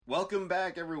Welcome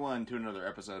back, everyone, to another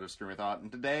episode of Streamer Thought, and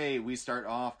today we start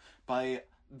off by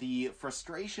the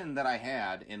frustration that I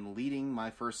had in leading my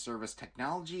first service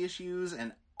technology issues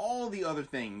and all the other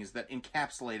things that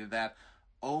encapsulated that.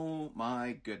 Oh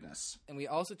my goodness. And we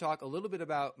also talk a little bit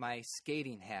about my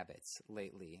skating habits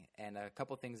lately and a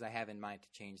couple things I have in mind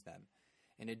to change them.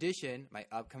 In addition, my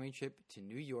upcoming trip to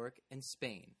New York and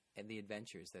Spain and the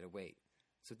adventures that await.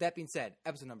 So with that being said,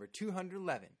 episode number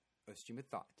 211 of Stream of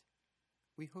Thought.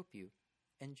 We hope you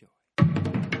enjoy. Just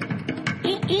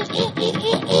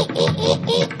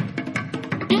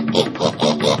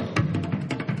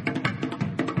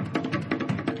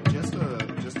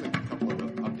a couple of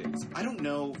updates. I don't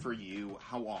know for you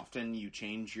how often you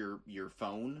change your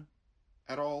phone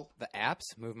at all. The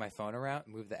apps? Move my phone around?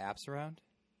 Move the apps around?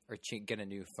 Or get a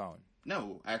new phone?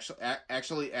 No,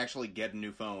 actually get a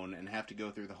new phone and have to go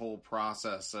through the whole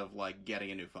process of, like,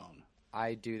 getting a new phone.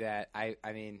 I do that. I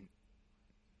mean,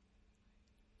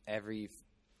 every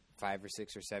 5 or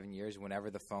 6 or 7 years,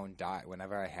 whenever the phone dies,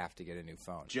 whenever I have to get a new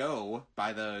phone. Joe,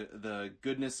 by the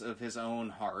goodness of his own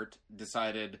heart,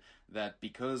 decided that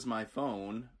because my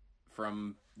phone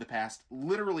from the past,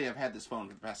 literally I've had this phone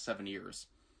for the past 7 years,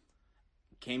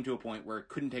 came to a point where it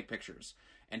couldn't take pictures.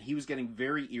 And he was getting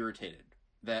very irritated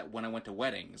that when I went to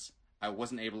weddings, I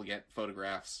wasn't able to get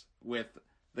photographs with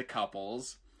the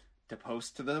couples to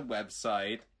post to the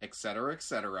website, etc.,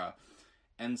 etc.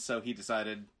 And so he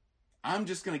decided, I'm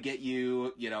just going to get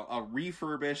you, a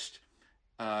refurbished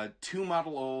 2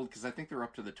 model old, because I think they're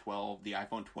up to the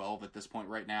iPhone 12 at this point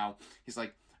right now. He's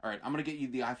like, all right, I'm going to get you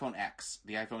the iPhone X,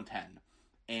 the iPhone 10.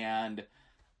 And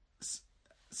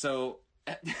so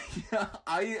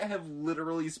I have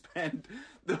literally spent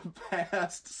the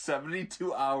past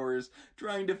 72 hours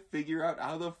trying to figure out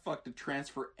how the fuck to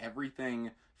transfer everything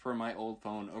from my old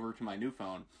phone over to my new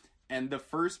phone. And the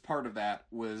first part of that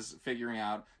was figuring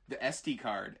out the SD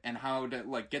card and how to,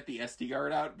 get the SD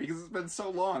card out, because it's been so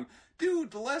long.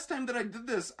 Dude, the last time that I did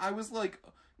this, I was,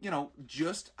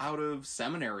 just out of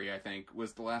seminary, I think,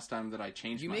 was the last time that I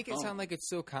changed my phone. You make it sound like it's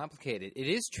so complicated. It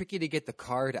is tricky to get the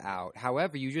card out.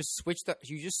 However, you just switch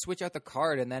out the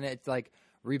card, and then it,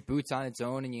 reboots on its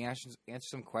own, and you answer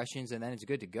some questions, and then it's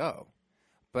good to go.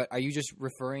 But are you just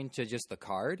referring to just the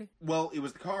card? Well, it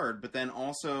was the card, but then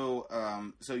also,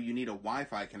 so you need a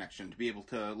Wi-Fi connection to be able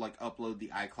to, upload the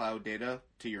iCloud data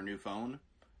to your new phone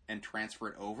and transfer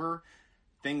it over.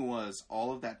 Thing was,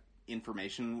 all of that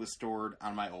information was stored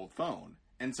on my old phone.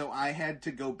 And so I had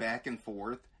to go back and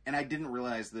forth, and I didn't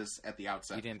realize this at the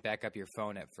outset. You didn't back up your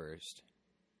phone at first.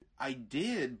 I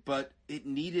did, but it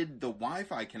needed the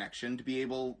Wi-Fi connection to be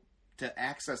able to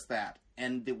access that.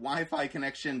 And the Wi-Fi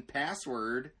connection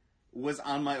password was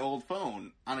on my old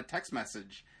phone on a text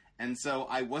message. And so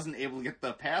I wasn't able to get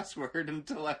the password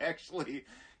until I actually,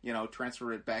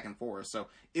 transferred it back and forth. So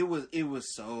it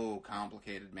was so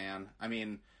complicated, man. I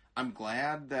mean, I'm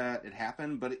glad that it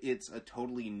happened, but it's a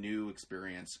totally new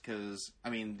experience. Because,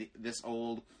 this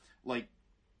old,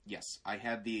 yes, I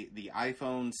had the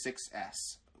iPhone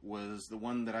 6S was the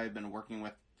one that I've been working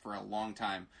with for a long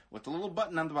time, with the little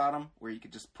button on the bottom where you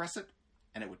could just press it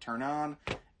and it would turn on.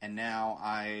 And now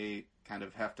I kind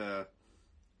of have to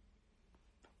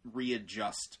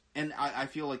readjust. And I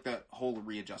feel like that whole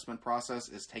readjustment process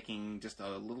is taking just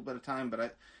a little bit of time,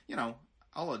 but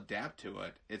I'll adapt to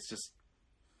it. It's just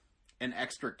an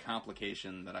extra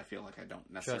complication that I feel like I don't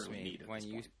necessarily need at when this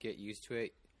you point. get used to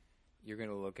it, you're going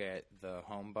to look at the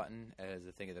home button as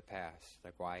a thing of the past.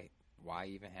 Like, why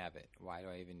even have it? Why do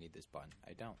I even need this button?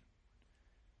 I don't.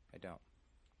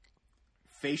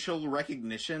 Facial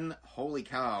recognition? Holy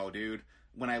cow, dude.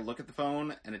 When I look at the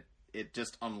phone and it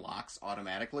just unlocks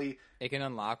automatically. It can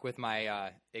unlock with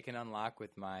my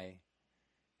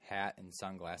hat and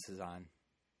sunglasses on.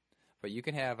 But you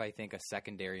can have, I think, a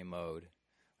secondary mode.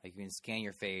 Like, you can scan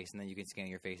your face, and then you can scan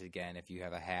your face again if you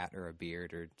have a hat or a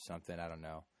beard or something. I don't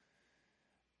know.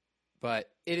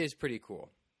 But it is pretty cool.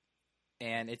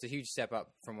 And it's a huge step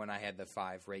up from when I had the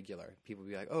 5 regular. People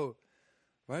be like, oh,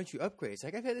 why don't you upgrade? It's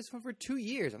like, I've had this one for 2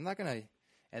 years. I'm not going to.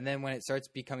 And then when it starts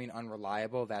becoming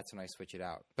unreliable, that's when I switch it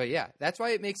out. But yeah, that's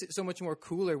why it makes it so much more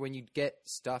cooler when you get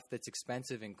stuff that's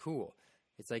expensive and cool.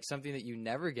 It's like something that you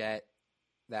never get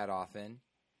that often.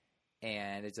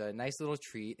 And it's a nice little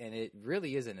treat. And it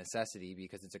really is a necessity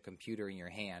because it's a computer in your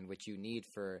hand, which you need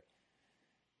for,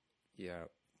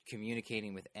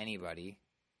 communicating with anybody.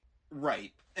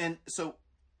 Right. And so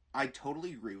I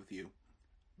totally agree with you,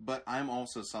 but I'm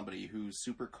also somebody who's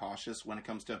super cautious when it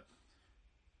comes to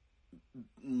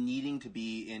needing to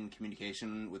be in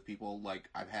communication with people. Like,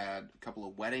 I've had a couple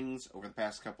of weddings over the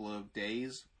past couple of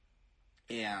days,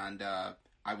 and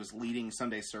I was leading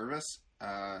Sunday service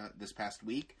this past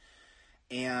week,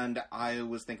 and I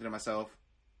was thinking to myself,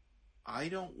 I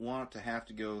don't want to have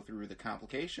to go through the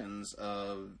complications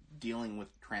of dealing with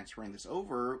transferring this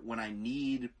over when I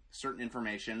need certain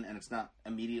information and it's not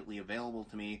immediately available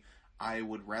to me. I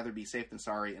would rather be safe than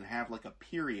sorry and have like a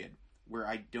period where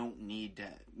I don't need to,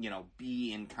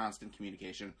 be in constant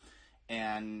communication.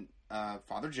 And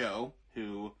Father Joe,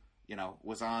 who,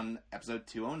 was on episode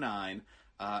 209,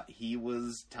 he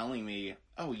was telling me,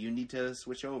 oh, you need to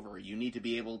switch over. You need to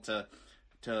be able to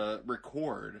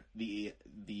record the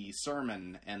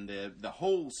sermon and the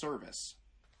whole service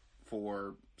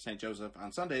for St. Joseph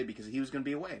on Sunday because he was going to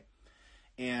be away.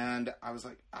 And I was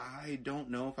like, I don't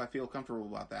know if I feel comfortable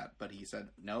about that. But he said,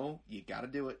 no, you got to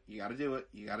do it. You got to do it.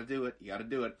 You got to do it. You got to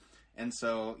do it. And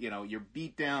so, you're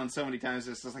beat down so many times.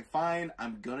 It's just like, fine,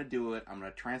 I'm going to do it. I'm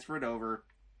going to transfer it over.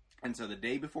 And so the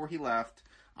day before he left,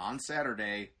 on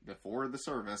Saturday, before the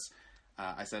service,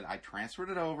 I said, I transferred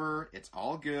it over. It's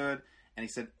all good. And he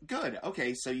said, good,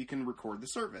 okay, so you can record the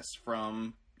service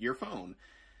from your phone.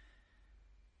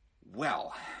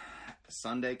 Well,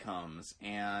 Sunday comes,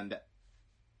 and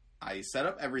I set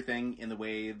up everything in the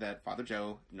way that Father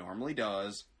Joe normally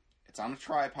does. It's on a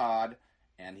tripod,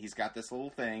 and he's got this little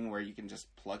thing where you can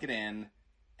just plug it in,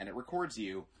 and it records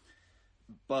you.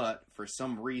 But for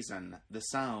some reason, the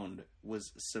sound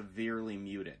was severely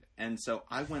muted. And so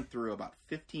I went through about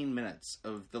 15 minutes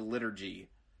of the liturgy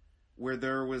where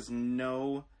there was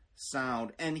no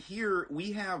sound. And here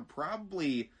we have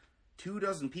probably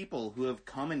 24 people who have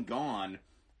come and gone,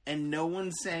 and no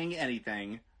one's saying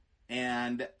anything,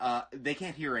 and they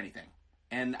can't hear anything.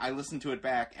 And I listened to it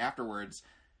back afterwards.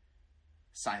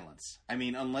 Silence. I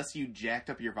mean, unless you jacked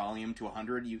up your volume to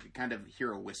 100, you could kind of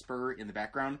hear a whisper in the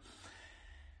background.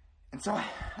 And so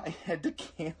I had to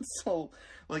cancel.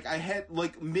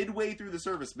 Midway through the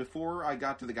service, before I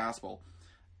got to the gospel,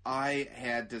 I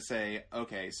had to say,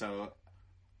 okay, so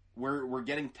we're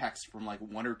getting texts from like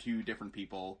one or two different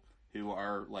people who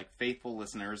are like faithful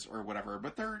listeners or whatever,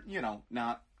 but they're,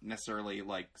 not necessarily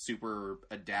like super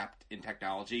adept in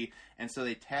technology. And so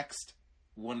they text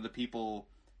one of the people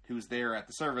who's there at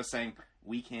the service saying,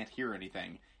 we can't hear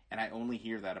anything. And I only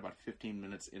hear that about 15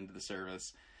 minutes into the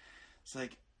service. It's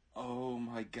like, oh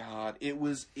my God, it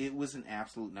was an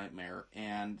absolute nightmare.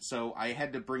 And so I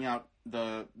had to bring out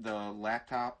the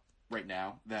laptop right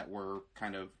now that we're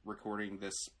kind of recording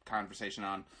this conversation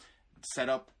on, set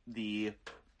up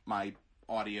my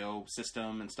audio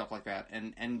system and stuff like that,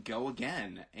 and go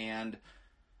again. And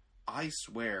I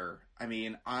swear, I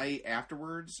mean,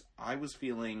 afterwards I was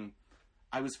feeling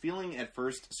at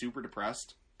first super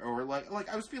depressed, or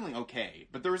like I was feeling okay,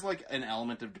 but there was like an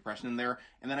element of depression in there.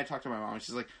 And then I talked to my mom, and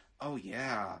she's like, oh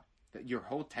yeah, your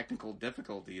whole technical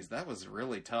difficulties, that was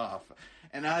really tough.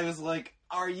 And I was like,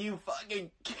 are you fucking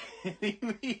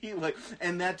kidding me?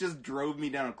 And that just drove me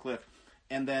down a cliff.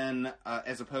 And then,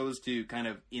 as opposed to kind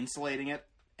of insulating it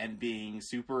and being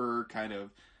super kind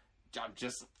of, I'm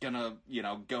just gonna,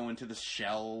 go into the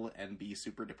shell and be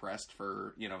super depressed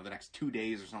for, the next 2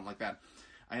 days or something like that,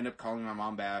 I ended up calling my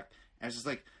mom back. And I was just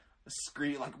like,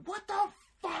 screaming, like, what the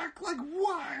fuck? Like,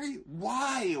 why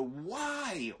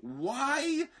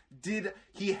did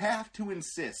he have to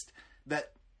insist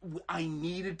that I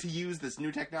needed to use this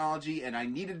new technology and I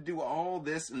needed to do all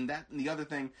this and that and the other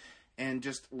thing? And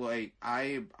just like,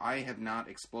 I have not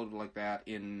exploded like that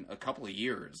in a couple of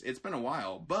years. It's been a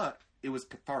while, but it was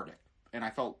cathartic. And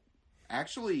I felt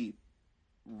actually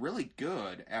really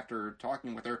good after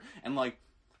talking with her. And like,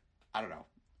 I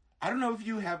don't know if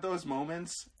you have those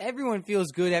moments. Everyone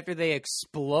feels good after they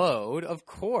explode, of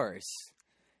course.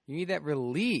 You need that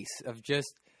release of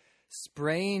just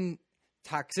spraying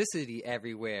toxicity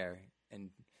everywhere and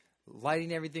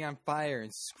lighting everything on fire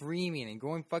and screaming and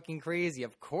going fucking crazy.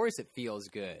 Of course it feels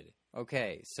good.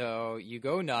 Okay, so you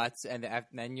go nuts, and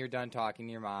then you're done talking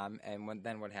to your mom, and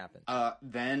then what happens?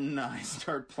 Then I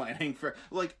start planning for,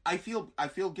 like, I feel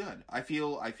good. I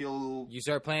feel. You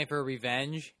start planning for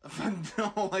revenge?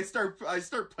 No, I start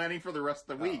planning for the rest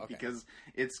of the week, okay. Because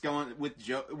it's going with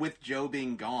Joe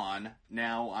being gone.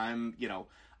 Now I'm,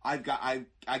 I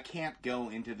can't go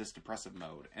into this depressive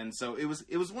mode, and so it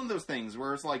was one of those things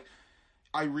where it's like,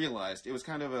 I realized it was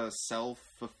kind of a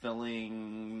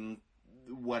self-fulfilling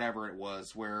whatever it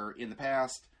was, where in the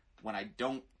past, when I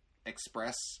don't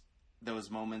express those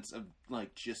moments of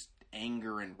like just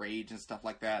anger and rage and stuff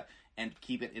like that and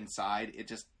keep it inside,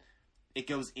 it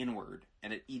goes inward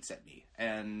and it eats at me.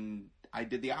 And I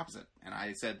did the opposite, and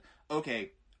I said,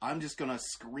 okay, I'm just gonna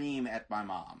scream at my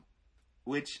mom,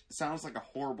 which sounds like a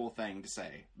horrible thing to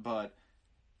say, but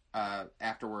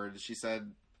afterwards she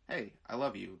said, hey, I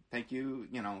love you. Thank you,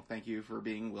 thank you for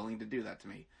being willing to do that to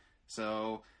me.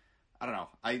 So, I don't know.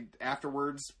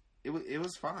 Afterwards, it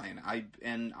was fine.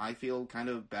 I feel kind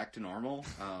of back to normal.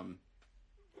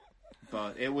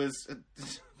 But it was...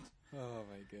 Oh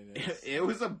my goodness!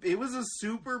 It was a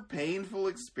super painful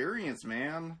experience,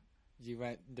 man. You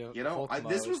went,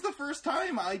 this was the first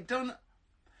time I'd done.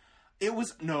 It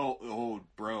was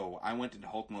bro, I went into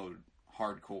Hulk mode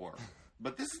hardcore,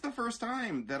 but this is the first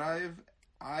time that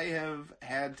I have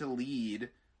had to lead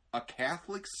a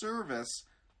Catholic service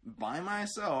by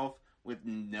myself with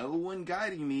no one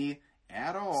guiding me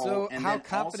at all. So and how then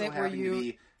confident also were having you to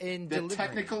be in the delivering?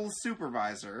 technical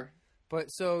supervisor? But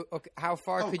so, okay, how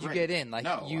far could you great. get in? Like,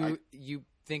 No, you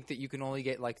think that you can only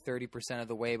get like 30% of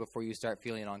the way before you start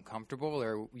feeling uncomfortable,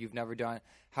 or you've never done?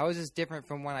 How is this different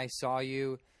from when I saw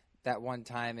you that one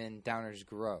time in Downers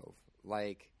Grove?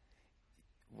 Like,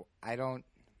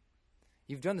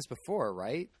 you've done this before,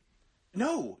 right?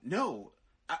 No.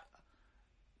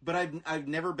 But I've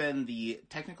never been the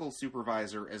technical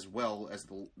supervisor as well as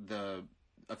the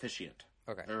officiant.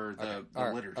 Okay. Or the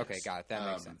liturgist. Okay, got it. That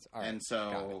makes sense. All right. And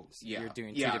so, you're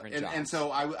doing two different jobs. And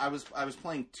so I was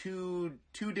playing two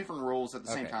different roles at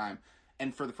the same time.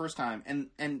 And for the first time,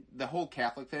 and the whole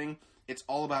Catholic thing, it's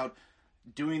all about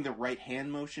doing the right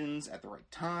hand motions at the right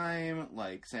time,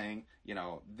 like saying,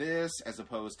 this as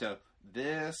opposed to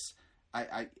this.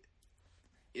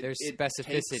 There's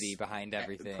specificity behind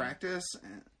everything. Practice.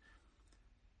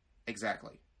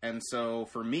 Exactly. And so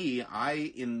for me,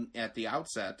 at the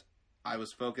outset, I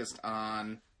was focused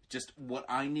on just what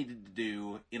I needed to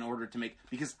do in order to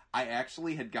because I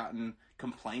actually had gotten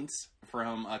complaints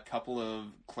from a couple of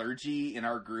clergy in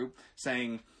our group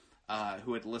saying,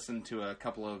 who had listened to a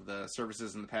couple of the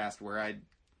services in the past where I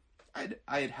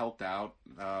had helped out.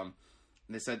 And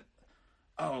they said,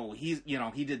 oh, he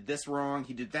did this wrong,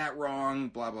 he did that wrong,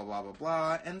 blah, blah, blah, blah,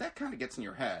 blah. And that kind of gets in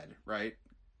your head, right?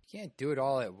 You can't do it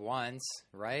all at once,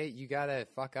 right? You gotta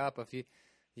fuck up a few...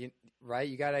 right?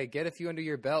 You got to get a few under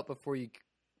your belt before you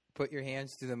put your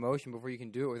hands through the motion, before you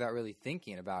can do it without really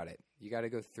thinking about it. You got to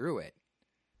go through it.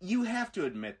 You have to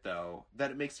admit, though, that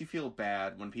it makes you feel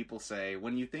bad when people say,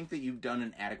 when you think that you've done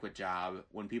an adequate job,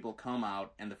 when people come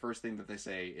out and the first thing that they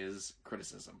say is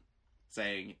criticism.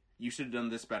 Saying, you should have done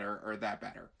this better or that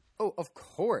better. Oh, of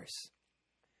course.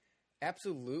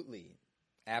 Absolutely.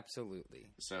 Absolutely.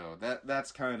 So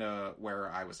that's kind of where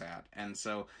I was at. And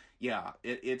so, yeah,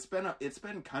 it's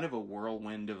been kind of a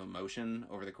whirlwind of emotion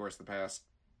over the course of the past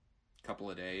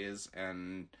couple of days,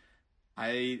 and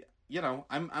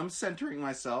I'm centering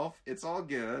myself. It's all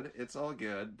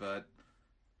good, but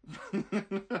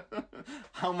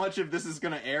how much of this is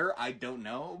going to air, I don't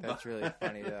know. That's really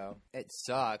funny though. It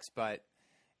sucks, but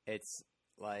it's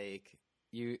like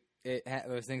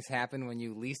those things happen when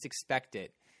you least expect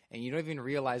it. And you don't even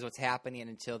realize what's happening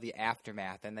until the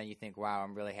aftermath. And then you think, wow,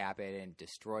 I'm really happy I didn't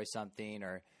destroy something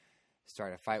or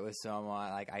start a fight with someone.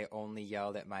 Like, I only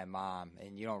yelled at my mom.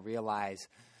 And you don't realize,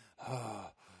 oh,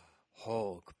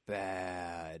 Hulk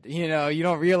bad. You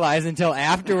don't realize until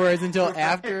afterwards, until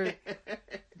after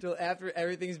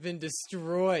everything's been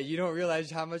destroyed. You don't realize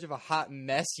how much of a hot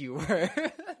mess you were.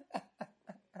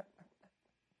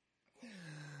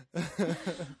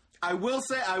 I will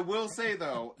say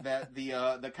though that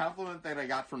the compliment that I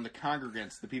got from the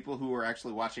congregants, the people who were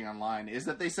actually watching online, is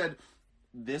that they said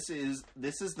this is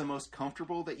the most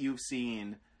comfortable that you've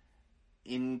seen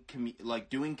in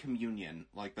doing communion,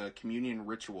 like the communion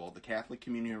ritual, the Catholic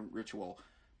communion ritual,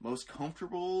 most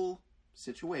comfortable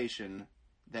situation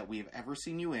that we have ever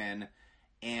seen you in.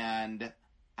 And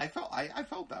I felt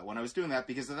that when I was doing that,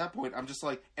 because at that point I'm just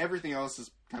like, everything else is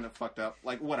kind of fucked up.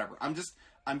 Like, whatever.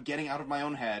 I'm getting out of my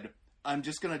own head. I'm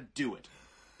just going to do it.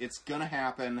 It's going to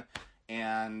happen.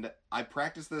 And I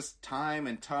practice this time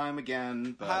and time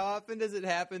again. But... How often does it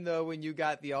happen, though, when you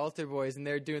got the altar boys and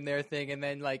they're doing their thing, and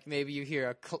then, like, maybe you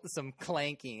hear some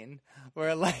clanking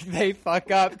where, like, they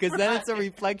fuck up? Because then it's a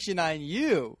reflection on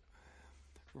you,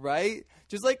 right?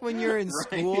 Just like when you're in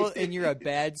school and you're a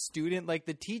bad student, like,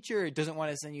 the teacher doesn't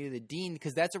want to send you to the dean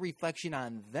because that's a reflection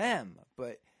on them.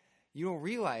 But... you don't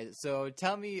realize it. So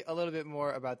tell me a little bit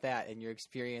more about that and your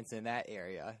experience in that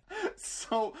area.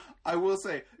 So I will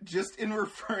say, just in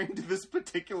referring to this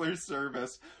particular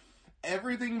service,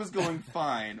 everything was going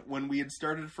fine when we had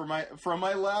started from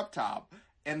my laptop.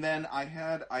 And then I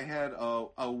had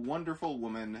a wonderful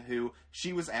woman who,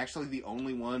 she was actually the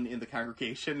only one in the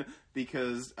congregation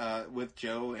because with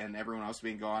Joe and everyone else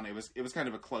being gone, it was kind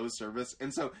of a closed service.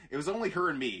 And so it was only her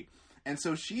and me. And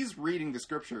so she's reading the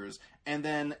scriptures, and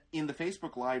then in the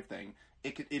Facebook Live thing,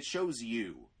 it shows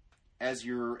you. as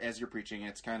you're preaching,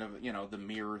 it's kind of, you know, the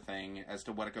mirror thing as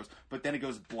to what it goes, but then it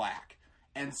goes black.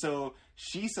 And so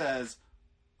she says,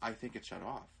 I think it shut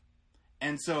off.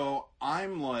 And so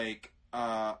I'm like,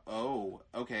 oh,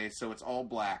 okay, so it's all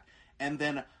black. And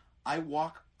then I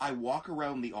walk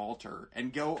around the altar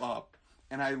and go up,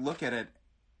 and I look at it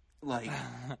like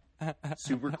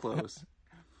super close.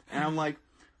 And I'm like,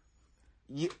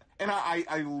 yeah, and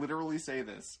I literally say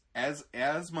this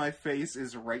as my face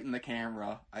is right in the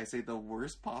camera. I say the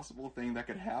worst possible thing that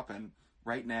could happen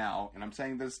right now, and I'm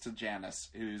saying this to Janice,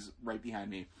 who's right behind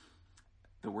me.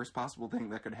 The worst possible thing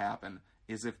that could happen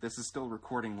is if this is still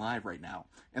recording live right now.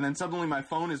 And then suddenly my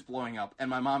phone is blowing up, and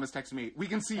my mom is texting me, we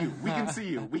can see you, we can see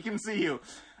you, we can see you.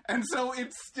 And so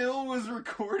it still was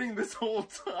recording this whole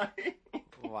time.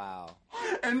 Wow.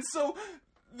 And so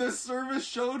the service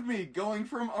showed me going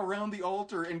from around the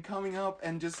altar and coming up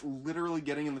and just literally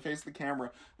getting in the face of the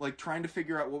camera, like trying to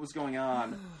figure out what was going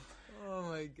on. Oh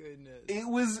my goodness. It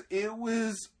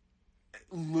was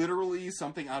literally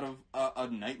something out of a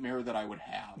nightmare that I would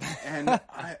have. And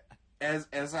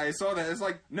as I saw that, it's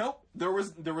like, nope, there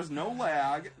was no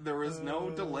lag, there was no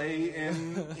delay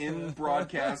in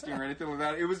broadcasting or anything like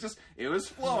that. It was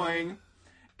flowing,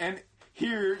 and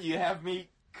here you have me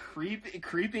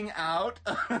creeping out.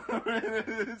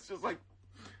 It's just like,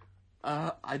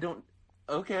 I don't.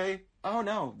 Okay. Oh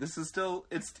no, this is still.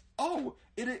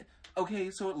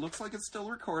 Okay, so it looks like it's still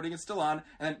recording. It's still on,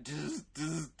 and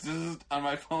then on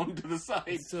my phone to the side.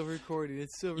 It's still recording.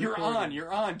 It's still recording. You're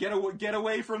on. Get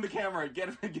away from the camera.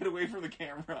 Get away from the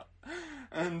camera.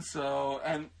 And so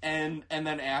and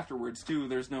then afterwards too,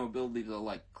 there's no ability to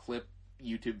like clip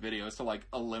YouTube videos to like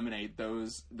eliminate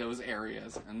those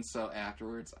areas. And so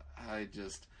afterwards, I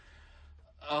just,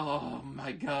 oh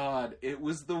my god, it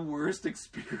was the worst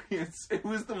experience. It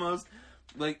was the most.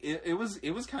 Like, it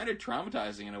was kind of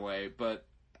traumatizing in a way, but,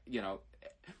 you know,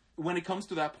 when it comes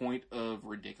to that point of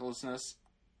ridiculousness,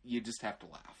 you just have to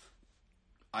laugh.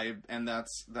 And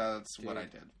that's Dude, what I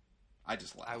did. I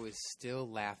just laughed. I was still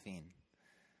laughing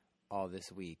all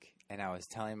this week, and I was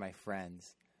telling my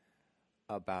friends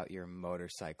about your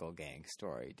motorcycle gang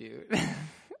story, dude.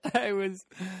 I was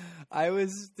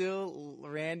still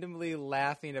randomly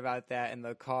laughing about that in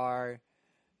the car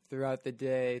throughout the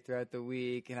day, throughout the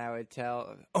week, and I would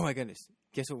tell, oh my goodness,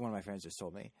 guess what one of my friends just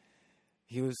told me?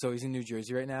 He's in New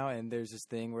Jersey right now, and there's this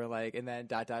thing where like, and then ...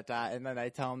 and then I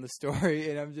tell him the story,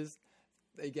 and I'm just,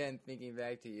 again, thinking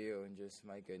back to you, and just,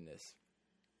 my goodness.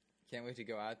 Can't wait to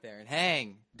go out there and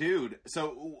hang. Dude,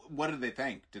 so what did they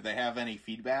think? Did they have any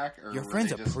feedback? Or your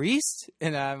friend's a priest?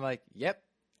 And I'm like, yep.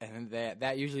 And then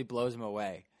that usually blows them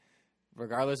away.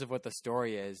 Regardless of what the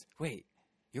story is. Wait,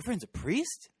 your friend's a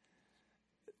priest?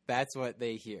 That's what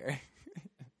they hear.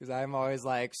 Because I'm always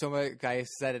like, so my guy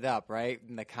set it up, right?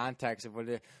 In the context of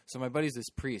so my buddy's this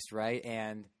priest, right?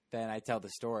 And then I tell the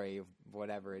story of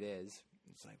whatever it is.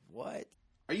 It's like, what?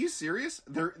 Are you serious?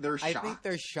 They're shocked? I think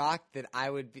they're shocked that I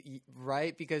would be,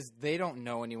 right? Because they don't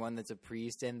know anyone that's a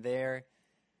priest, and their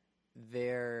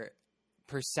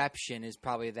perception is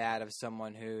probably that of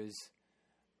someone who's,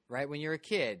 right, when you're a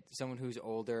kid, someone who's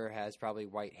older, has probably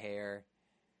white hair,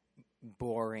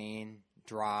 boring,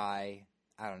 dry.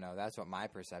 I don't know. That's what my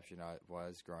perception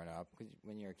was growing up. Because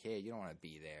when you're a kid, you don't want to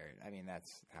be there. I mean, that's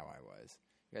how I was.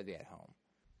 You got to be at home.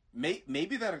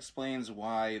 Maybe that explains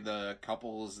why the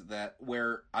couples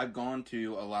where I've gone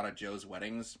to a lot of Joe's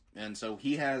weddings, and so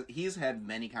he's had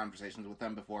many conversations with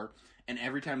them before, and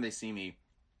every time they see me,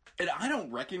 and I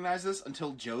don't recognize this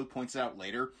until Joe points it out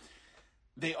later,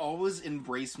 they always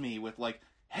embrace me with like,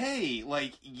 hey,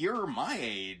 like, you're my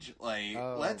age, like,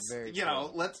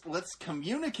 let's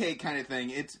communicate kind of thing.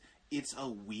 It's a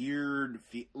weird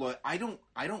I don't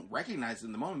recognize it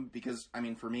in the moment because, I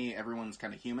mean, for me, everyone's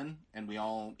kind of human, and we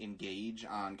all engage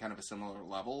on kind of a similar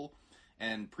level,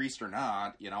 and priest or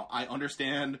not, you know, I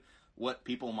understand what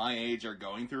people my age are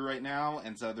going through right now,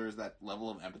 and so there's that level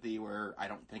of empathy where I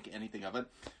don't think anything of it,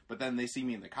 but then they see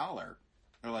me in the collar,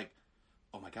 they're like,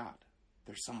 oh my god,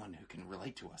 there's someone who can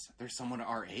relate to us. There's someone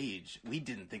our age. We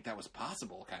didn't think that was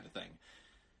possible, kind of thing.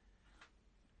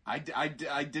 I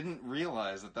didn't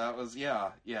realize that was,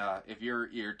 yeah. If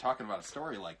you're talking about a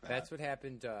story like that. That's what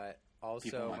happened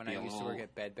also when I used to work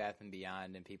at Bed Bath &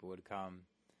 Beyond, and people would come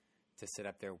to set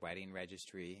up their wedding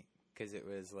registry, because it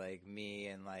was like me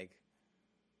and like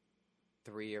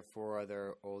 3 or 4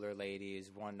 other older ladies,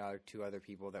 1 or 2 other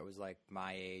people that was like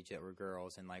my age that were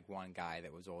girls, and like one guy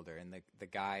that was older. And the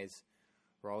guys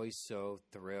were always so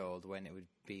thrilled when it would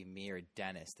be me or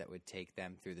Dennis that would take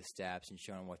them through the steps and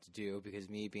show them what to do, because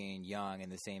me being young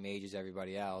and the same age as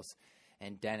everybody else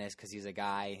and Dennis, because he's a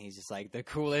guy and he's just like the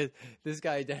coolest. This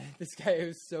guy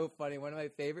is so funny. One of my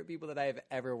favorite people that I have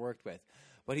ever worked with,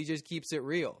 but he just keeps it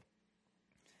real.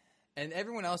 And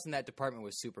everyone else in that department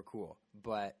was super cool.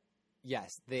 But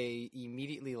yes, they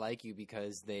immediately like you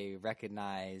because they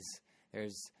recognize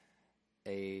there's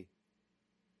a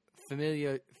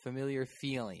familiar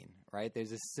feeling, right?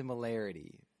 There's a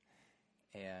similarity.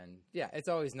 And yeah, it's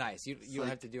always nice. You don't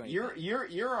have to do anything.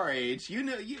 You're our age. You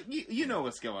know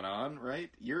what's going on, right?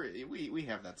 We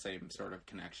have that same sort of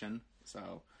connection.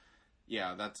 So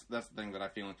yeah, that's the thing that I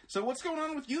feel. So what's going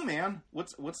on with you, man?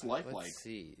 What's life like? Let's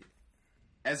see.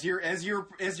 As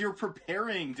you're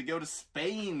preparing to go to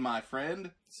Spain, my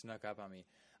friend. Snuck up on me.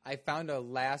 I found a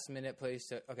last minute place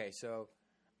to. Okay, so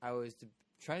I was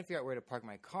trying to figure out where to park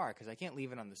my car because I can't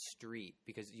leave it on the street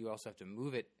because you also have to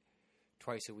move it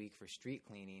twice a week for street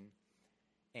cleaning.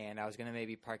 And I was going to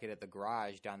maybe park it at the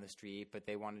garage down the street, but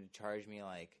they wanted to charge me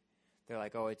they're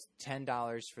like, oh, it's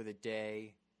 $10 for the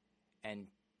day and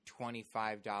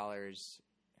 $25,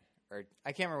 or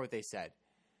I can't remember what they said.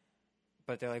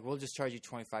 But they're like, we'll just charge you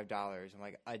 $25. I'm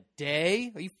like, a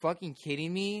day? Are you fucking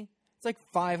kidding me? It's like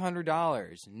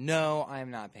 $500. No, I'm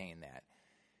not paying that.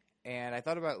 And I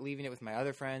thought about leaving it with my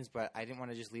other friends, but I didn't want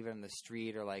to just leave it on the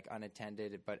street or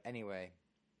unattended. But anyway,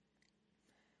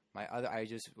 I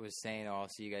just was saying, oh, I'll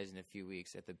see you guys in a few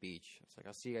weeks at the beach. I was like,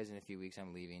 I'll see you guys in a few weeks.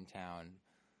 I'm leaving town.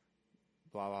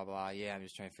 Blah, blah, blah. Yeah, I'm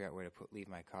just trying to figure out where to leave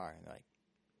my car. And they're like,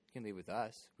 you can leave with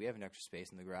us. We have an extra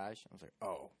space in the garage. I was like,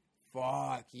 oh,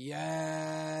 fuck,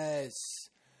 yes.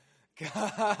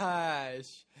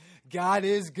 Gosh. God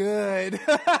is good.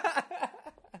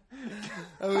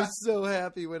 I was so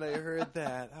happy when I heard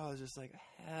that. I was just like,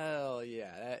 hell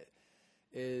yeah. That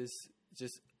is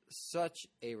just such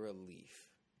a relief.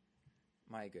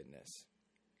 My goodness.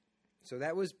 So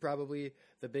that was probably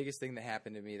the biggest thing that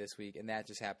happened to me this week, and that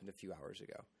just happened a few hours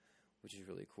ago, which is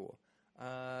really cool.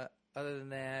 Other than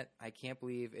that, I can't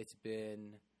believe it's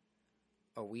been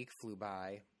a week flew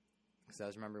by, because I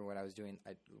was remembering what I was doing,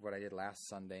 what I did last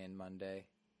Sunday and Monday.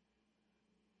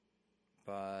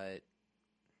 But,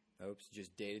 oops,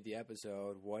 just dated the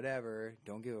episode. Whatever.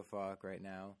 Don't give a fuck right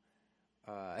now.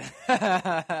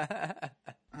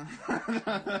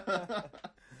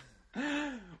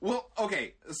 Well,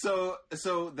 okay, so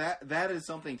that is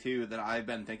something too that I've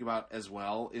been thinking about as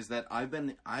well. Is that I've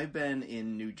been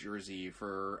in New Jersey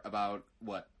for about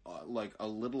like a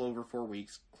little over 4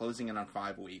 weeks, closing in on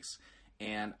 5 weeks,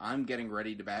 and I'm getting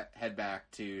ready to head back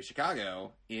to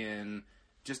Chicago in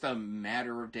just a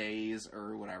matter of days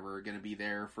or whatever. Going to be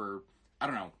there for, I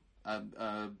don't know,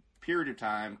 a period of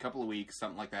time, couple of weeks,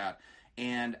 something like that.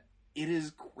 And it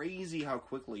is crazy how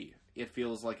quickly it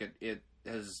feels like it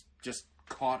has just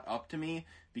caught up to me,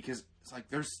 because it's like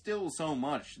there's still so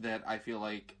much that I feel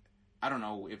like, I don't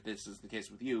know if this is the case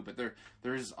with you, but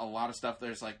there's a lot of stuff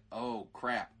that's like, oh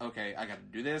crap, okay, I gotta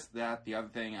do this, that, the other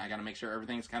thing, I gotta make sure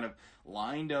everything's kind of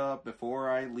lined up before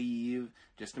I leave,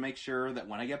 just to make sure that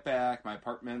when I get back, my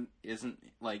apartment isn't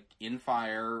like in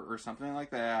fire or something like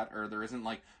that, or there isn't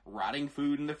like rotting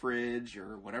food in the fridge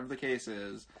or whatever the case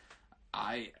is.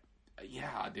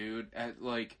 Yeah, dude,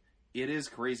 like, it is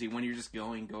crazy when you're just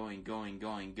going,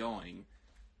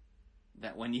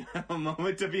 that when you have a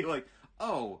moment to be like,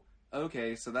 oh,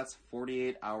 okay, so that's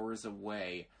 48 hours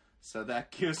away. So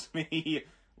that gives me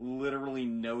literally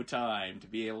no time to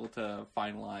be able to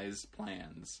finalize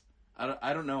plans.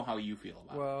 I don't know how you feel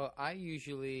about it. Well, I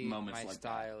usually, moments my like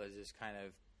style is just kind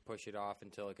of push it off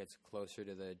until it gets closer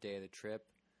to the day of the trip.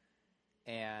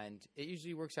 And it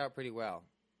usually works out pretty well.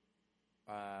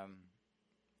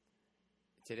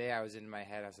 Today I was in my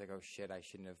head, I was like, oh shit, I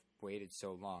shouldn't have waited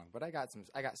so long. But I got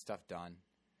stuff done.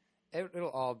 It'll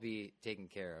all be taken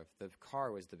care of. The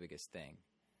car was the biggest thing.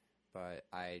 But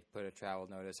I put a travel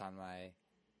notice on my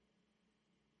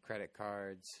credit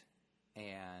cards,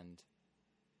 and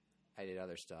I did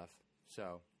other stuff.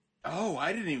 So. Oh,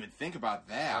 I didn't even think about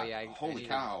that. Oh yeah, holy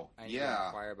cow! I need to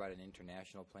inquire about an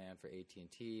international plan for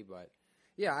AT&T, but.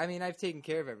 Yeah, I mean, I've taken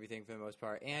care of everything for the most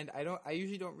part, and I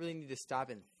usually don't really need to stop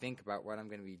and think about what I'm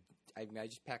going to be. I mean, I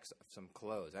just pack some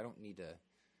clothes. I don't need to,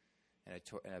 in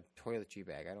a toiletry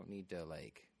bag. I don't need to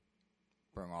like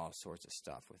bring all sorts of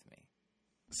stuff with me.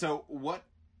 So,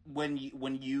 when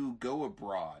you go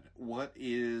abroad, what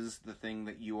is the thing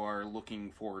that you are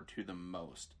looking forward to the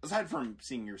most, aside from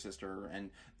seeing your sister?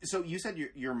 And so you said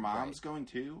your mom's going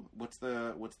too. What's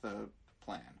the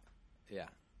plan? Yeah,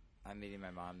 I'm meeting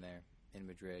my mom there. In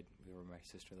Madrid, where my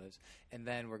sister lives, and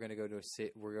then we're going to go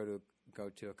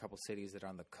to a couple cities that are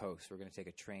on the coast. We're going to take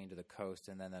a train to the coast,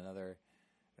 and then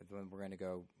we're going to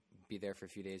go be there for a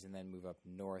few days and then move up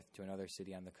north to another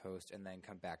city on the coast and then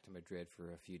come back to Madrid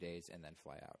for a few days and then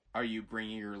fly out. Are you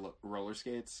bringing your roller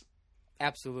skates?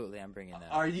 Absolutely, I'm bringing them.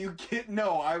 Are you kidding?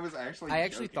 No, I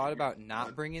actually thought about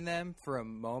not bringing them for a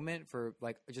moment, for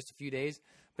like just a few days,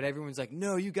 but everyone's like,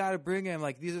 no, you got to bring them.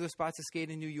 Like, these are the spots to skate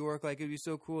in New York. Like, it'd be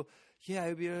so cool. Yeah,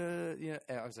 it'd be, you know.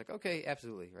 And I was like, okay,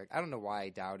 absolutely. Like, I don't know why I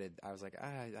doubted. I was like,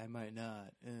 I might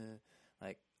not.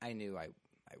 Like, I knew I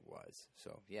was.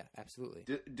 So, yeah, absolutely.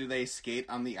 Do they skate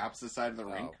on the opposite side of the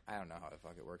rink? I don't know how the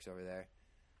fuck it works over there.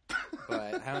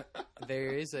 But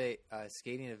there is a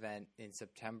skating event in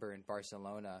September in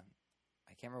Barcelona.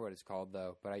 I can't remember what it's called,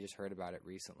 though, but I just heard about it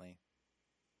recently.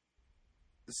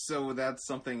 So that's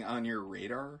something on your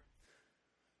radar?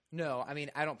 No, I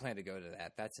mean, I don't plan to go to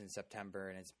that. That's in September,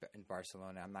 and it's in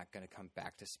Barcelona. I'm not going to come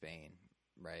back to Spain,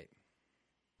 right?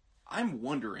 I'm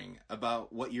wondering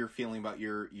about what you're feeling about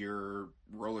your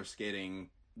roller skating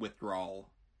withdrawal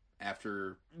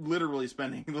after literally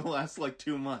spending the last,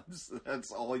 2 months.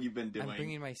 That's all you've been doing. I'm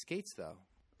bringing my skates, though.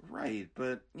 Right,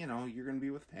 but, you're going to be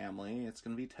with family. It's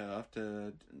going to be tough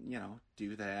to,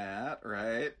 do that,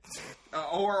 right?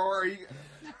 Or are you...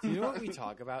 You know what we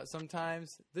talk about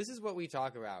sometimes? This is what we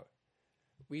talk about.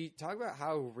 We talk about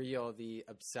how real the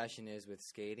obsession is with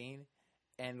skating,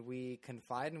 and we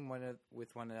confide in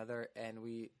with one another, and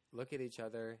we look at each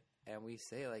other, and we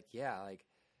say,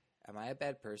 am I a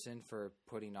bad person for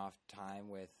putting off time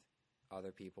with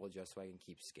other people just so I can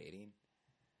keep skating?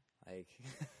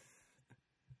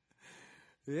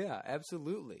 Yeah,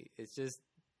 absolutely. It's just,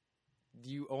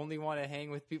 you only want to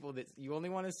hang with people you only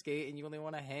want to skate, and you only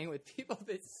want to hang with people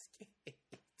that skate.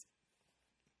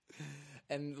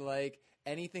 And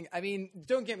anything, I mean,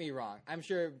 don't get me wrong. I'm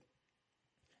sure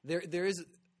there is,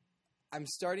 I'm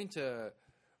starting to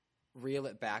reel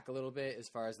it back a little bit as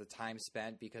far as the time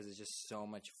spent, because it's just so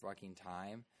much fucking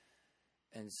time.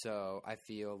 And so I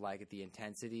feel like the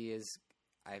intensity is,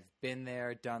 I've been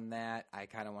there, done that. I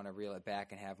kind of want to reel it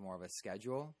back and have more of a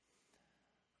schedule.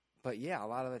 But yeah, a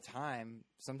lot of the time,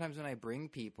 sometimes when I bring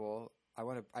people,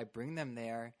 I bring them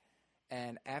there,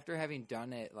 and after having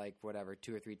done it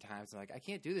 2 or 3 times, I'm like, I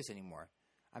can't do this anymore.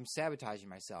 I'm sabotaging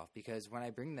myself, because when I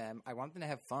bring them, I want them to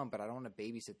have fun, but I don't want to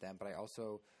babysit them. But I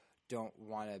also don't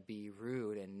want to be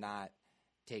rude and not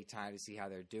take time to see how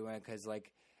they're doing, because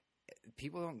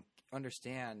people don't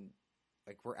understand.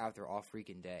 We're out there all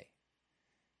freaking day.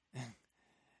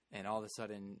 And all of a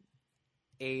sudden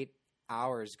 8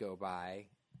 hours go by,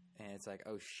 and it's like,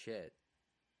 oh shit,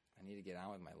 I need to get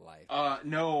on with my life.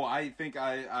 No, I think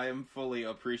I am fully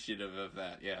appreciative of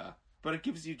that, yeah. But it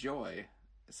gives you joy.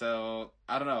 So,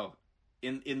 I don't know.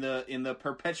 In the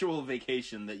perpetual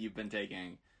vacation that you've been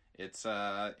taking, it's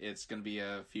gonna be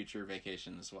a future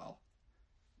vacation as well.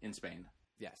 In Spain.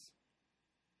 Yes.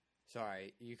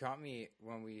 Sorry, you caught me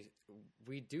when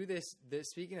we do this.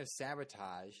 Speaking of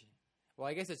sabotage, well,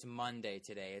 I guess it's Monday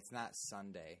today. It's not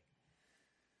Sunday.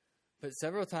 But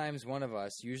several times, one of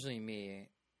us, usually me,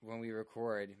 when we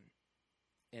record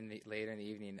later in the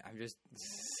evening, I'm just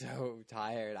so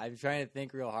tired. I'm trying to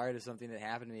think real hard of something that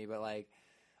happened to me, but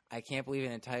I can't believe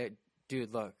an entire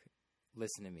dude. Look,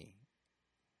 listen to me.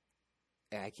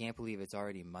 I can't believe it's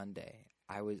already Monday.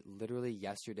 I was literally,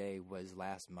 yesterday was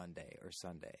last Monday or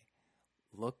Sunday.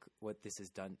 Look what this has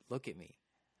done. Look at me.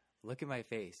 Look at my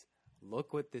face.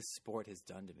 Look what this sport has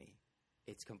done to me.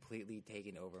 It's completely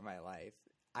taken over my life.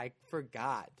 I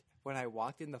forgot when I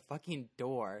walked in the fucking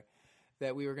door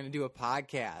that we were going to do a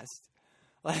podcast.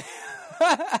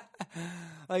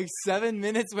 7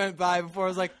 minutes went by before I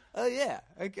was like, oh yeah,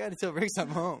 I got to tell Rick I'm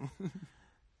home.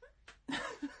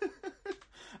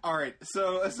 All right,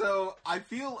 so I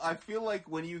feel like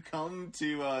when you come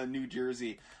to New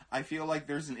Jersey, I feel like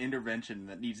there's an intervention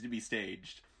that needs to be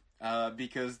staged,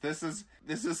 because this is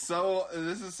so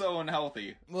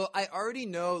unhealthy. Well, I already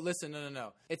know. Listen,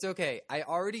 no, it's okay. I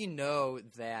already know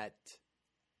that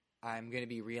I'm gonna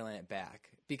be reeling it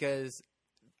back, because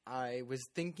I was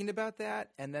thinking about that,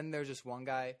 and then there's just one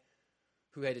guy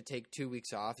who had to take 2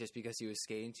 weeks off just because he was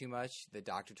skating too much. The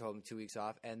doctor told him 2 weeks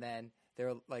off, and then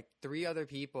there were 3 other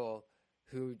people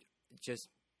who just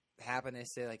happened to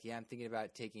say yeah, I'm thinking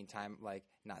about taking time,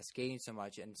 not skating so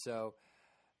much. And so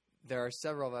there are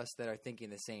several of us that are thinking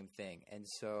the same thing. And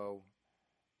so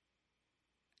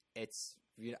it's,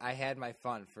 I had my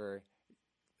fun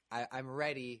I'm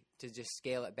ready to just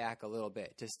scale it back a little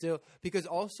bit to still, because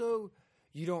also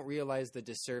you don't realize the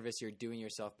disservice you're doing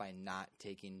yourself by not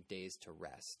taking days to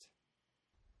rest.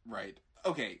 Right.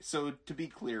 Okay, so to be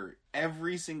clear,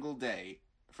 every single day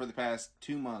for the past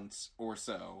 2 months or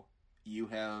so, you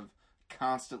have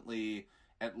constantly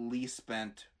at least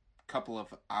spent a couple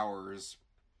of hours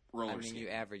roller I mean, skating. you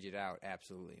average it out,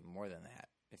 absolutely, more than that.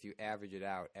 If you average it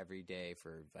out every day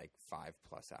for like 5+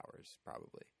 hours,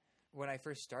 probably. When I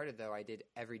first started, though, I did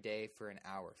every day for an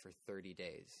hour for 30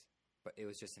 days. But it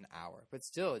was just an hour. But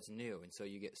still, it's new, and so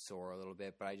you get sore a little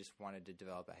bit. But I just wanted to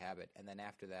develop a habit. And then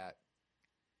after that,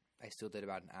 I still did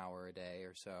about an hour a day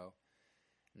or so.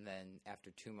 And then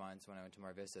after 2 months, when I went to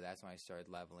Mar Vista, that's when I started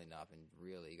leveling up and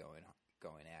really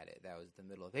going at it. That was the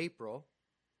middle of April.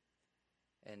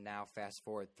 And now fast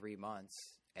forward 3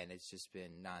 months, and it's just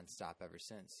been nonstop ever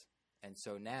since. And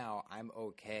so now I'm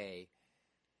okay.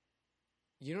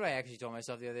 You know what I actually told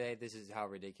myself the other day? This is how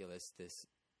ridiculous this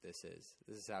is.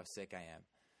 This is how sick I am.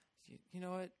 You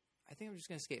know what? I think I'm just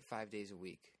going to skate 5 days a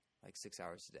week, like 6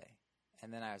 hours a day.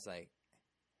 And then I was like,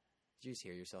 did you just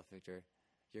hear yourself, Victor?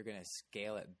 You're going to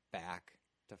scale it back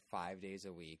to 5 days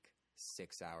a week,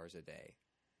 6 hours a day.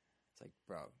 It's like,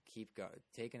 bro, keep going.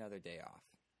 Take another day off.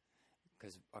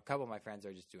 Because a couple of my friends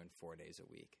are just doing 4 days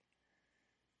a week.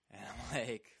 And I'm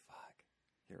like, fuck,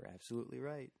 you're absolutely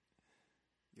right.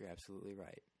 You're absolutely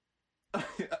right.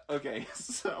 Okay,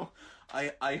 so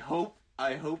I hope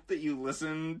that you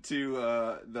listened to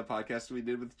the podcast we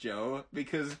did with Joe,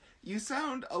 because you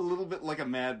sound a little bit like a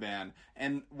madman.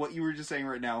 And what you were just saying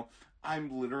right now,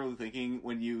 I'm literally thinking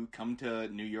when you come to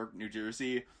New York, New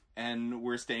Jersey, and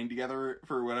we're staying together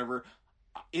for whatever.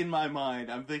 In my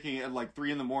mind, I'm thinking at like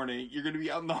 3 a.m, you're going to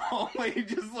be out in the hallway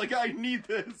just like, I need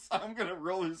this. I'm going to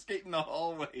roller skate in the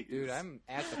hallways. Dude, I'm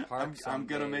at the park I'm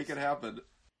going to make it happen.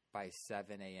 By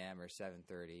 7 a.m. or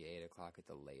 7:30, 8 o'clock at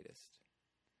the latest.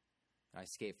 And I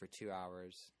skate for 2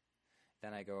 hours.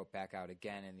 Then I go back out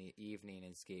again in the evening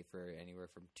and skate for anywhere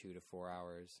from 2 to 4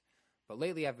 hours. But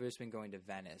lately I've just been going to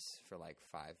Venice for like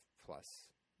 5+ hours.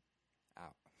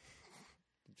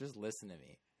 Just listen to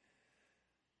me.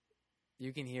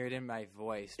 You can hear it in my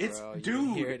voice, bro. You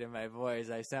can hear it in my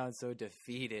voice. I sound so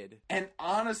defeated. And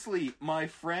honestly, my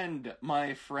friend,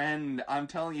 I'm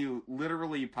telling you,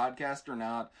 literally, podcast or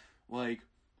not, like,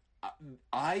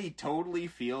 I totally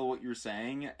feel what you're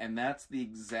saying, and that's the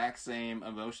exact same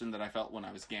emotion that I felt when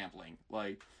I was gambling.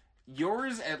 Like,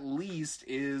 yours at least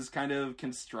is kind of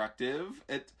constructive.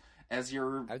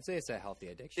 I'd say it's a healthy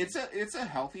addiction. It's a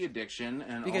healthy addiction,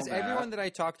 and because all that. Everyone that I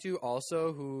talk to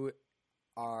also who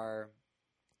are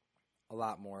a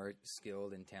lot more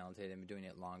skilled and talented and been doing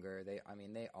it longer, they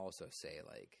also say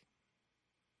like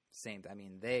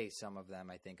some of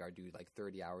them I think are do like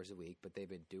 30 hours a week, but they've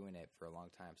been doing it for a long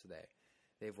time, so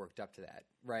they've worked up to that,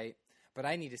 right? But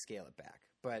I need to scale it back.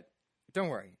 But don't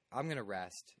worry, I'm gonna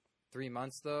rest. 3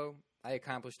 months though, I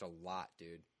accomplished a lot,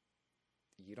 dude.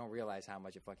 You don't realize how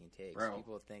much it fucking takes. Bro.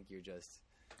 People think you're just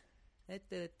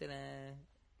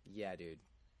yeah, dude.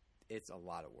 It's a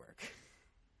lot of work.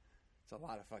 It's a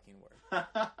lot of fucking work.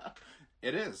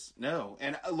 It is. No.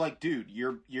 And like, dude,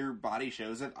 your body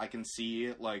shows it. I can see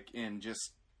it like in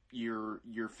just your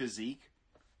physique.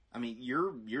 I mean,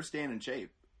 you're staying in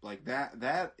shape. Like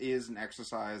that is an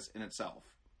exercise in itself.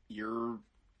 You're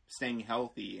staying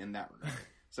healthy in that regard.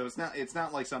 So it's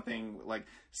not like something like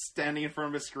standing in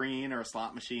front of a screen or a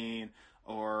slot machine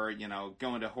or,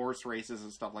 going to horse races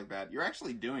and stuff like that. You're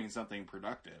actually doing something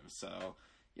productive. So,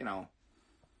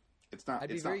 it's not. I'd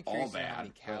be it's very not all curious to know bad. how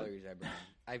many calories I burn.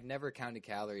 I've never counted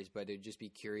calories, but it'd just be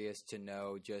curious to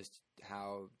know just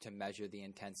how to measure the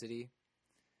intensity,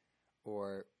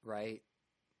 or right,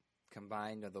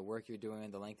 combined of the work you're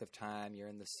doing, the length of time you're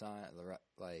in the sun,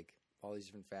 like all these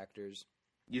different factors.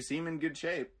 You seem in good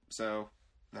shape, so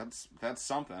that's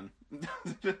something.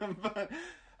 But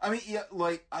I mean, yeah,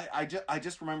 like I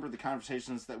just remember the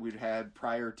conversations that we'd had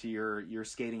prior to your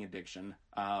skating addiction,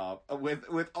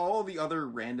 with all the other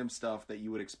random stuff that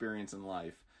you would experience in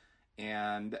life,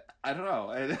 and I don't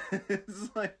know,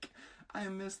 it's like I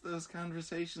miss those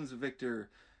conversations, Victor.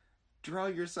 Draw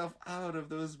yourself out of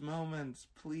those moments,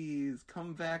 please.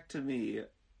 Come back to me,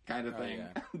 kind of thing.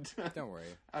 Yeah. Don't worry.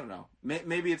 I don't know.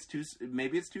 Maybe it's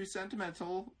too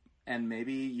sentimental, and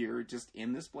maybe you're just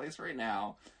in this place right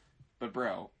now. But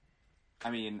bro, I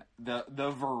mean, the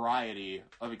variety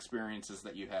of experiences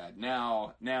that you had.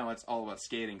 Now it's all about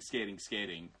skating.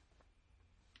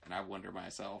 And I wonder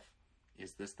myself,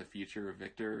 is this the future of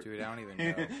Victor? Dude, I don't even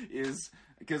know.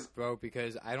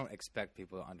 Because I don't expect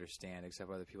people to understand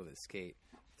except other people that skate.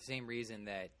 The same reason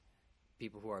that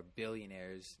people who are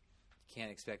billionaires can't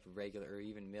expect regular or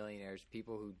even millionaires,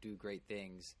 people who do great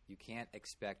things, you can't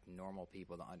expect normal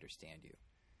people to understand you.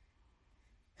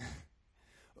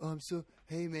 So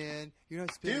hey man, you're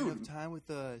not spending enough time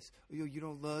with us. You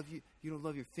don't love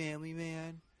your family,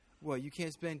 man. What, you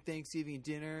can't spend Thanksgiving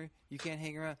dinner? You can't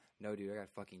hang around? No, dude, I got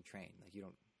fucking train. Like you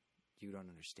don't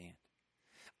understand.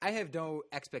 I have no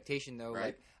expectation though. Right.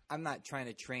 Like I'm not trying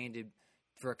to train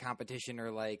for a competition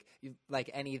or like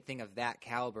anything of that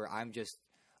caliber. I'm just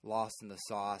lost in the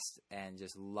sauce and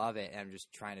just love it. And I'm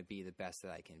just trying to be the best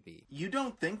that I can be. You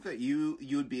don't think that you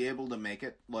would be able to make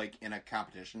it like in a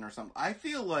competition or something? I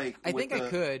feel like I think I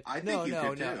could. I think you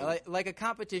could too. Like a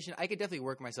competition, I could definitely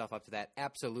work myself up to that.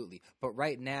 Absolutely. But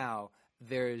right now,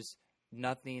 there's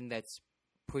nothing that's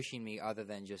pushing me other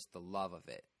than just the love of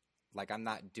it. Like I'm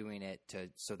not doing it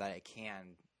so that it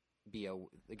can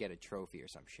get a trophy or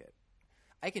some shit.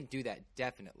 I can do that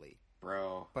definitely,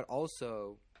 bro. But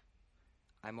also,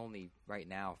 I'm only right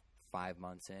now 5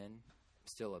 months in,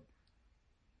 still a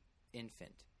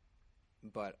infant,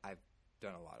 but I've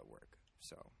done a lot of work,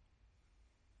 so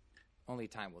only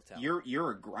time will tell.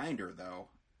 You're a grinder though.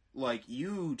 Like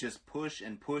you just push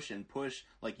and push and push.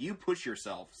 Like you push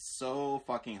yourself so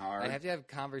fucking hard. I have to have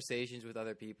conversations with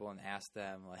other people and ask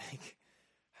them like,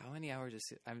 how many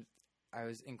hours I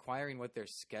was inquiring what their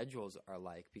schedules are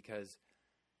like, because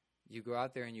you go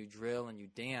out there and you drill and you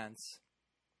dance,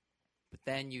 but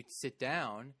then you sit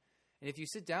down, and if you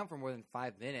sit down for more than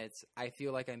 5 minutes, I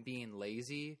feel like I'm being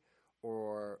lazy,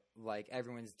 or like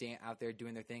everyone's out there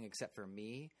doing their thing except for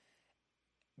me.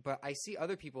 But I see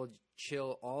other people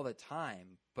chill all the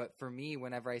time. But for me,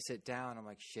 whenever I sit down, I'm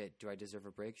like, shit, do I deserve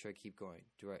a break? Should I keep going?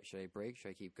 Should I break? Should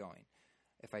I keep going?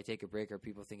 If I take a break, are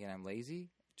people thinking I'm lazy?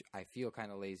 I feel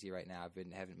kind of lazy right now.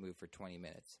 Haven't moved for 20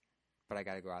 minutes, but I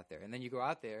got to go out there. And then you go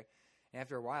out there, and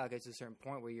after a while, it gets to a certain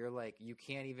point where you're like, you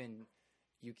can't even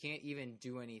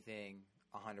do anything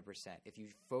 100%. If you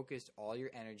focused all your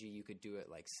energy, you could do it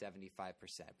like 75%.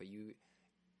 But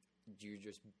you're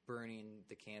just burning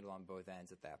the candle on both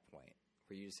ends at that point,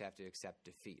 where you just have to accept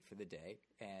defeat for the day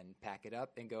and pack it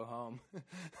up and go home.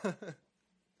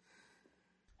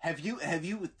 Have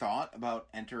you thought about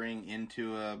entering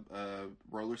into a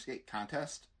roller skate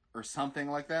contest or something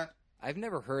like that? I've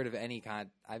never heard of any I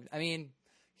mean,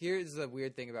 here's the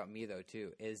weird thing about me though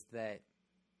too, is that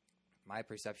my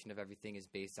perception of everything is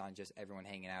based on just everyone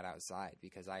hanging out outside,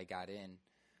 because I got in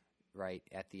right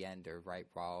at the end, or right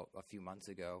while a few months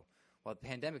ago, while the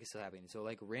pandemic is still happening. So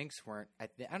like rinks weren't, I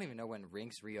don't even know when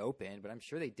rinks reopened, but I'm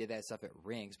sure they did that stuff at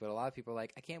rinks. But a lot of people are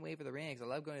like, I can't wait for the rinks. I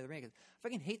love going to the rink. I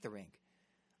fucking hate the rink.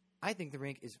 I think the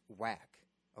rink is whack.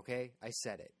 Okay? I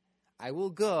said it. I will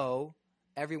go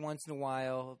every once in a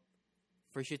while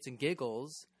for shits and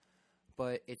giggles,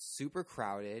 but it's super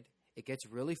crowded. It gets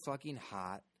really fucking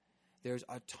hot. There's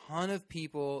a ton of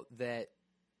people that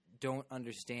don't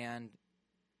understand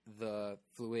the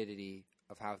fluidity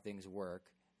of how things work,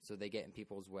 so they get in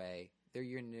people's way. They're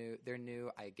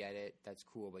new. I get it. That's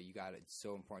cool, but it's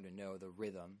so important to know the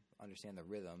rhythm, understand the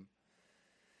rhythm.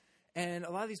 And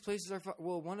a lot of these places are,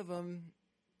 one of them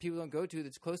people don't go to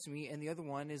that's close to me, and the other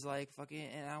one is like fucking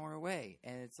an hour away,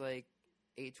 and it's like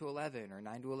 8 to 11 or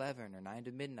 9 to 11 or 9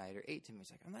 to midnight or 8 to midnight.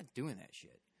 It's like, I'm not doing that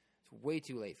shit. It's way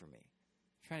too late for me.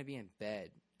 I'm trying to be in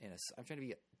bed. I'm trying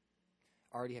to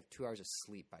already have 2 hours of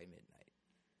sleep by midnight,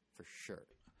 for sure.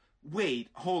 Wait,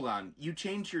 hold on. You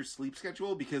changed your sleep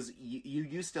schedule because you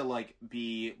used to like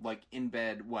be like in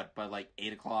bed by like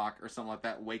 8 o'clock or something like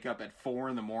that. Wake up at 4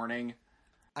 in the morning.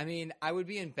 I mean, I would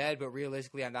be in bed, but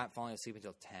realistically, I'm not falling asleep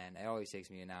until 10. It always takes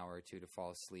me an hour or two to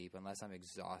fall asleep, unless I'm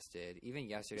exhausted. Even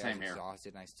yesterday, I was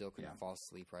exhausted, and I still couldn't fall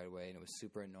asleep right away, and it was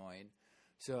super annoying.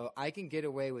 So I can get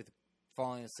away with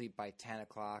falling asleep by 10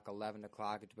 o'clock, 11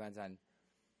 o'clock. It depends on,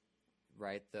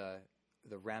 the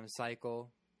REM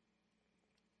cycle.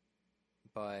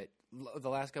 But the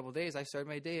last couple of days, I started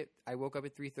my day. I woke up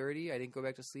at 3:30. I didn't go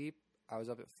back to sleep. I was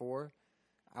up at 4.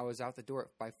 I was out the door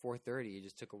by 4:30. I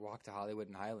just took a walk to Hollywood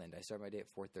and Highland. I started my day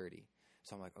at 4:30.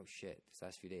 So I'm like, oh shit, this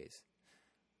last few days,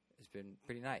 it's been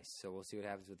pretty nice. So we'll see what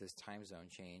happens with this time zone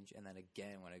change. And then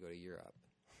again, when I go to Europe.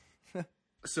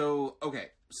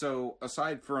 So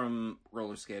aside from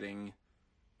roller skating,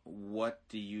 what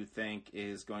do you think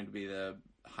is going to be the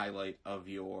highlight of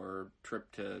your trip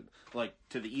to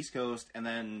the East Coast and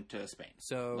then to Spain?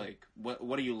 So like, what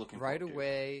are you looking for? Right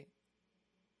away,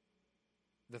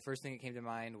 the first thing that came to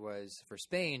mind was for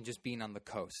Spain, just being on the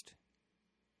coast.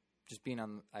 Just being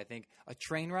on, I think, a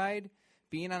train ride.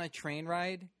 Being on a train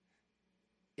ride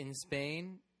in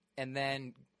Spain and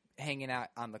then hanging out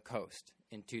on the coast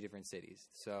in 2 different cities.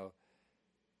 So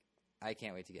I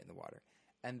can't wait to get in the water.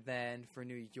 And then for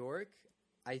New York,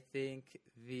 I think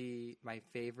my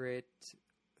favorite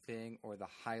thing, or the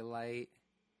highlight,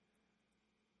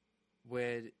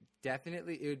 would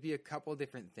be a couple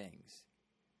different things.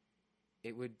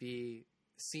 It would be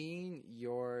seeing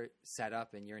your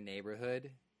setup in your neighborhood,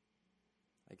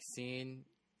 like seeing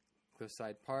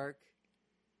Cliffside Park,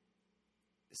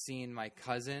 seeing my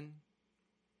cousin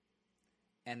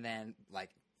And then, like,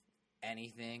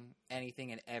 anything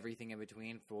and everything in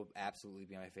between will absolutely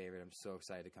be my favorite. I'm so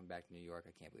excited to come back to New York.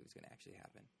 I can't believe it's going to actually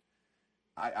happen.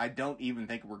 I don't even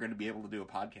think we're going to be able to do a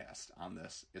podcast on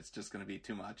this. It's just going to be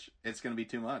too much. It's going to be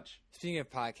too much. Speaking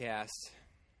of podcasts,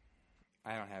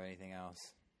 I don't have anything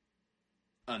else.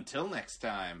 Until next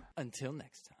time. Until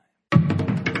next time.